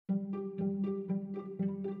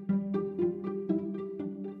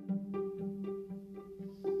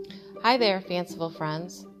Hi there, fanciful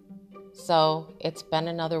friends. So it's been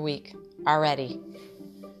another week already.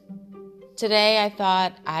 Today I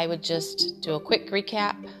thought I would just do a quick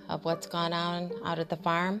recap of what's gone on out at the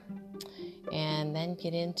farm and then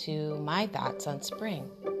get into my thoughts on spring.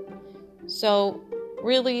 So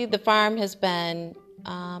really the farm has been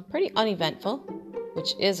pretty uneventful,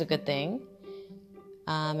 which is a good thing.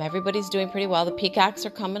 Everybody's doing pretty well. The peacocks are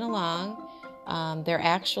coming along.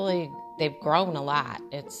 They've grown a lot.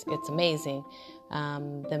 It's amazing.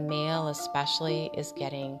 The male especially is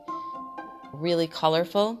getting really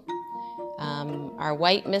colorful. Our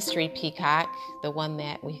white mystery peacock, the one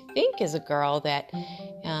that we think is a girl, that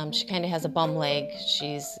she kind of has a bum leg.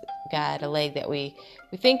 She's got a leg that we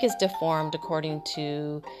think is deformed according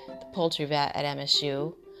to the poultry vet at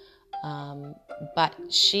MSU. But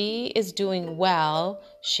she is doing well,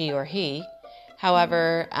 she or he.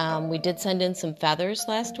 However, we did send in some feathers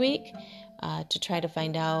last week to try to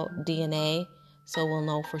find out DNA, so we'll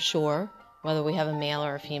know for sure whether we have a male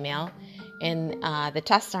or a female. And the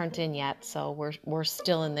tests aren't in yet, so we're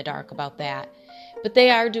still in the dark about that. But they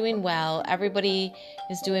are doing well. Everybody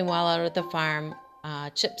is doing well out at the farm.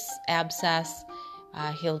 Chip's abscess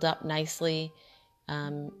healed up nicely.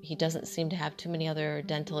 He doesn't seem to have too many other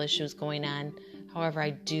dental issues going on. However, I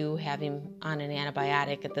do have him on an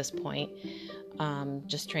antibiotic at this point,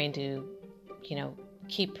 just trying to,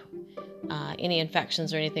 keep any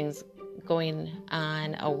infections or anything going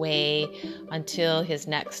on away until his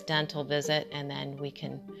next dental visit, and then we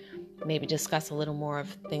can maybe discuss a little more of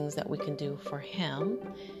things that we can do for him.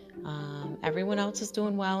 Everyone else is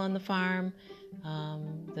doing well on the farm.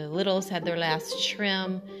 The littles had their last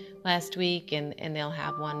trim last week, and they'll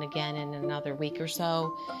have one again in another week or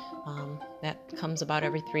so. That comes about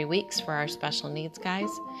every 3 weeks for our special needs guys.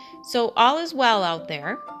 So all is well out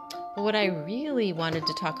there. But what I really wanted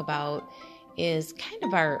to talk about is kind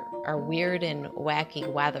of our weird and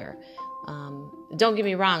wacky weather. Don't get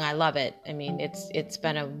me wrong, I love it. I mean, it's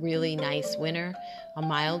been a really nice winter, a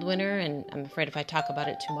mild winter, and I'm afraid if I talk about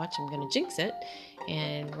it too much, I'm going to jinx it,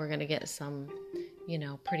 and we're going to get some,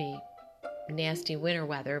 pretty nasty winter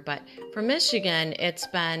weather. But for Michigan, it's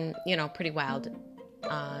been, pretty wild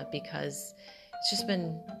because it's just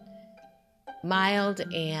been mild,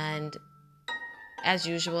 and as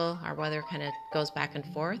usual, our weather kind of goes back and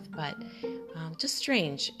forth, but just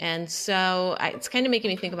strange. And so it's kind of making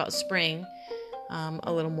me think about spring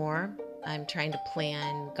a little more. I'm trying to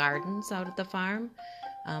plan gardens out at the farm.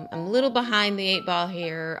 I'm a little behind the 8 ball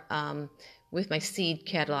here with my seed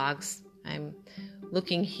catalogs. I'm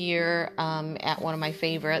looking here at one of my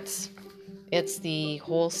favorites. It's the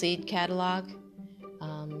whole seed catalog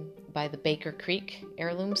by the Baker Creek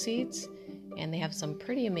Heirloom Seeds. And they have some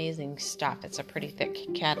pretty amazing stuff. It's a pretty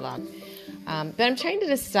thick catalog. But I'm trying to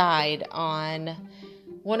decide on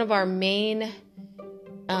one of our main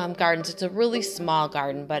gardens. It's a really small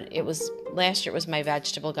garden, but last year it was my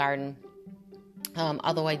vegetable garden.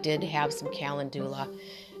 Although I did have some calendula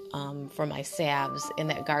for my salves in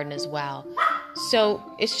that garden as well. So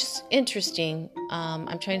it's just interesting.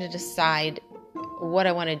 I'm trying to decide what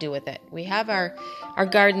I want to do with it. We have our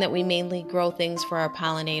garden that we mainly grow things for our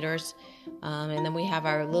pollinators. And then we have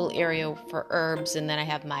our little area for herbs, and then I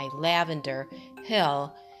have my lavender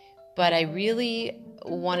hill. But I really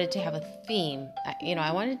wanted to have a theme.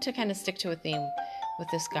 I wanted to kind of stick to a theme with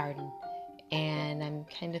this garden. And I'm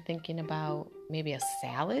kind of thinking about maybe a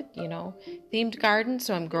salad, themed garden.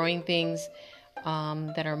 So I'm growing things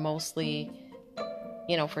that are mostly,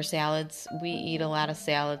 for salads. We eat a lot of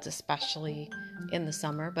salads, especially in the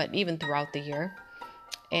summer, but even throughout the year.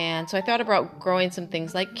 And so I thought about growing some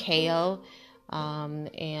things like kale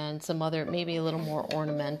and some other, maybe a little more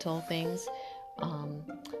ornamental things.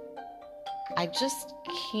 I just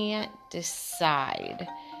can't decide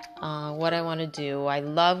what I want to do. I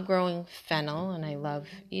love growing fennel, and I love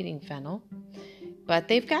eating fennel. But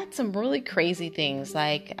they've got some really crazy things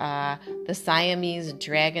like the Siamese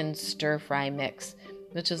Dragon Stir Fry Mix,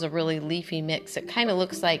 which is a really leafy mix. It kind of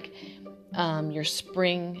looks like your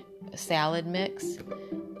spring salad mix.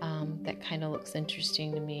 That kind of looks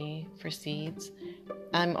interesting to me for seeds.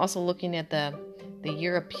 I'm also looking at the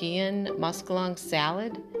European muskellunge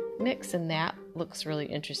salad mix, and that looks really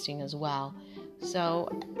interesting as well. So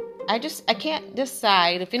I can't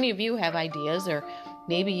decide if any of you have ideas, or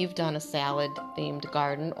maybe you've done a salad themed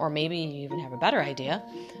garden, or maybe you even have a better idea.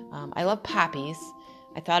 I love poppies.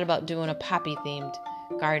 I thought about doing a poppy themed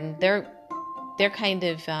garden. They're kind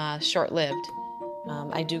of short-lived.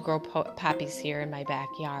 I do grow poppies here in my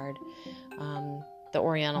backyard, the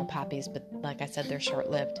Oriental poppies, but like I said, they're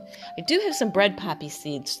short-lived. I do have some bread poppy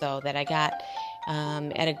seeds, though, that I got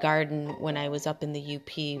at a garden when I was up in the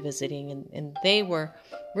UP visiting, and they were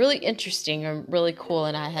really interesting and really cool,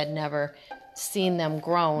 and I had never seen them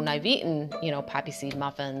grown. I've eaten, poppy seed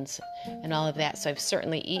muffins and all of that, so I've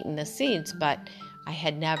certainly eaten the seeds, but I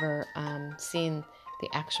had never seen the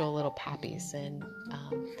actual little poppies, and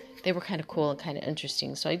they were kind of cool and kind of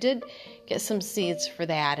interesting. So I did get some seeds for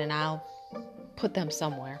that, and I'll put them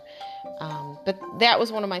somewhere. But that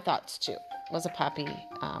was one of my thoughts too, was a poppy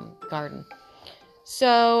garden.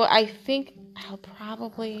 So I think I'll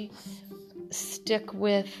probably stick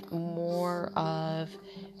with more of,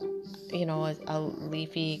 a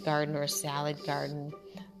leafy garden or a salad garden.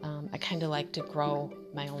 I kind of like to grow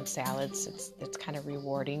my own salads. It's kind of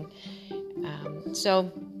rewarding.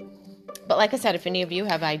 But like I said, if any of you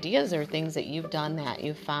have ideas or things that you've done that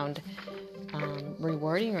you've found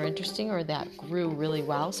rewarding or interesting, or that grew really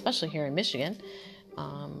well, especially here in Michigan,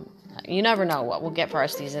 you never know what we'll get for our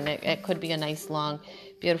season. It could be a nice, long,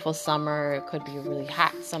 beautiful summer. It could be a really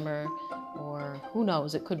hot summer, or who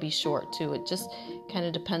knows, it could be short too. It just kind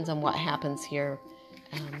of depends on what happens here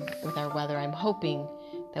with our weather. I'm hoping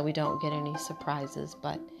that we don't get any surprises,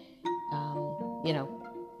 but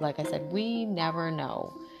like I said, we never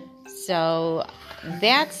know. So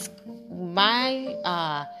that's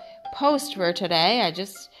my post for today. I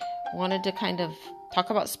just wanted to kind of talk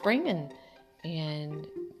about spring and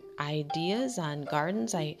ideas on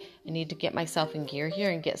gardens. I need to get myself in gear here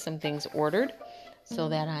and get some things ordered so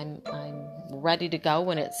that I'm ready to go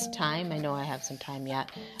when it's time. I know I have some time yet.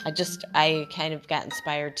 I kind of got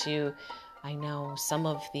inspired to, I know some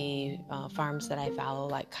of the farms that I follow,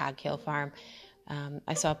 like Coghill Farm,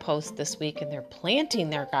 I saw a post this week and they're planting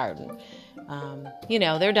their garden.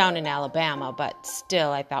 They're down in Alabama, but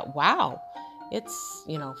still I thought, wow, it's,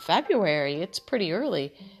 February, it's pretty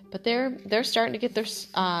early, but they're starting to get their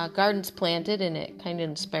gardens planted, and it kind of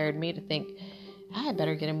inspired me to think, I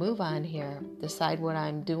better get a move on here, decide what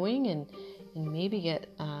I'm doing, and maybe get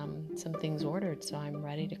some things ordered so I'm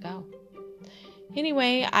ready to go.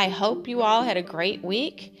 Anyway, I hope you all had a great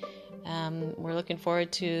week. We're looking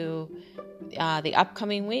forward to the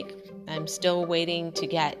upcoming week. I'm still waiting to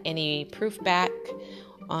get any proof back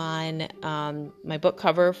on my book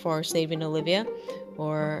cover for Saving Olivia,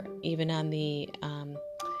 or even on the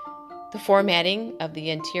formatting of the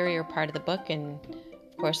interior part of the book, and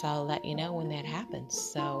of course I'll let you know when that happens.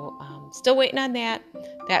 So still waiting on that.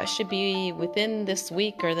 That should be within this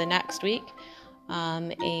week or the next week,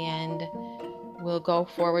 and we'll go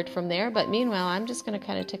forward from there. But meanwhile, I'm just going to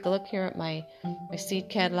kind of take a look here at my seed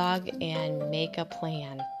catalog and make a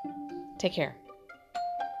plan. Take care.